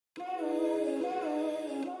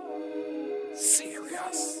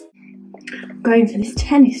Serious. Going for this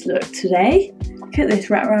tennis look today. Look at this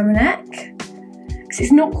wrap around my neck. Because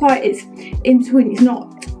it's not quite, it's in between, it's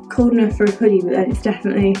not cold enough for a hoodie, but then it's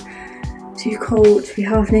definitely too cold to be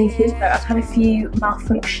half naked. I've had a few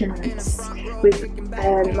malfunctions with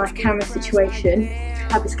my camera situation.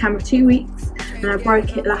 I had this camera 2 weeks and I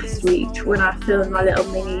broke it last week when I filmed my little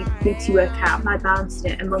mini booty workout and I bounced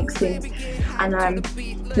it amongst things, and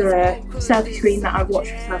the selfie screen that I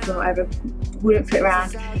watched myself or whatever wouldn't fit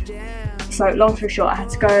around. So long story short, I had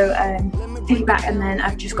to go take it back, and then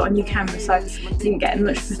I've just got a new camera, so I didn't get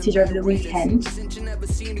much footage over the weekend.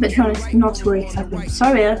 But to be honest, not to worry, because I've been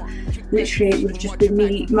so ill. Literally, it was just been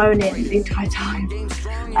me moaning the entire time.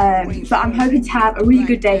 But I'm hoping to have a really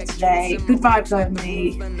good day today, good vibes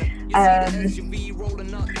only.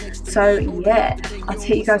 So yeah, I'll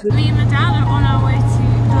take you guys with me. Me and my dad are on our way to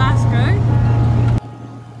Glasgow.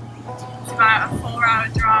 It's about a 4-hour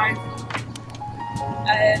drive.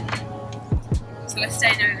 So we're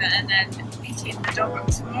staying over and then picking the dog up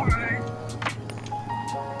tomorrow.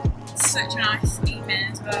 It's such a nice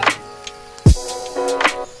evening as well.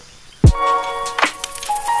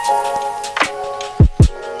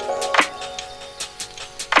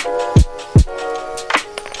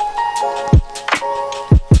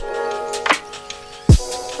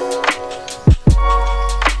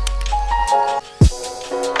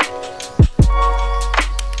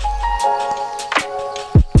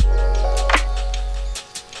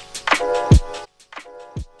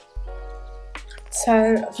 So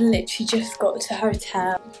I've literally just got to the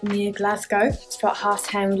hotel near Glasgow. It's about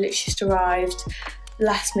 10:30. We literally just arrived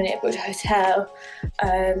last minute, booked a hotel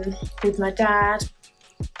with my dad,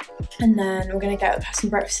 and then we're going to get up, have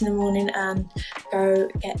some breakfast in the morning and go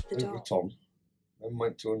get the dog. Tom, then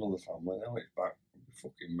went to another family, now it's back.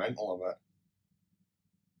 Fucking mental, I bet.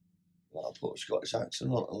 Well, I put a Scottish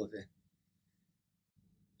accent on, Olivia.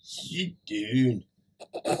 What you doing?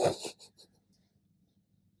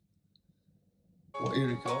 What are you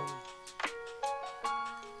recording?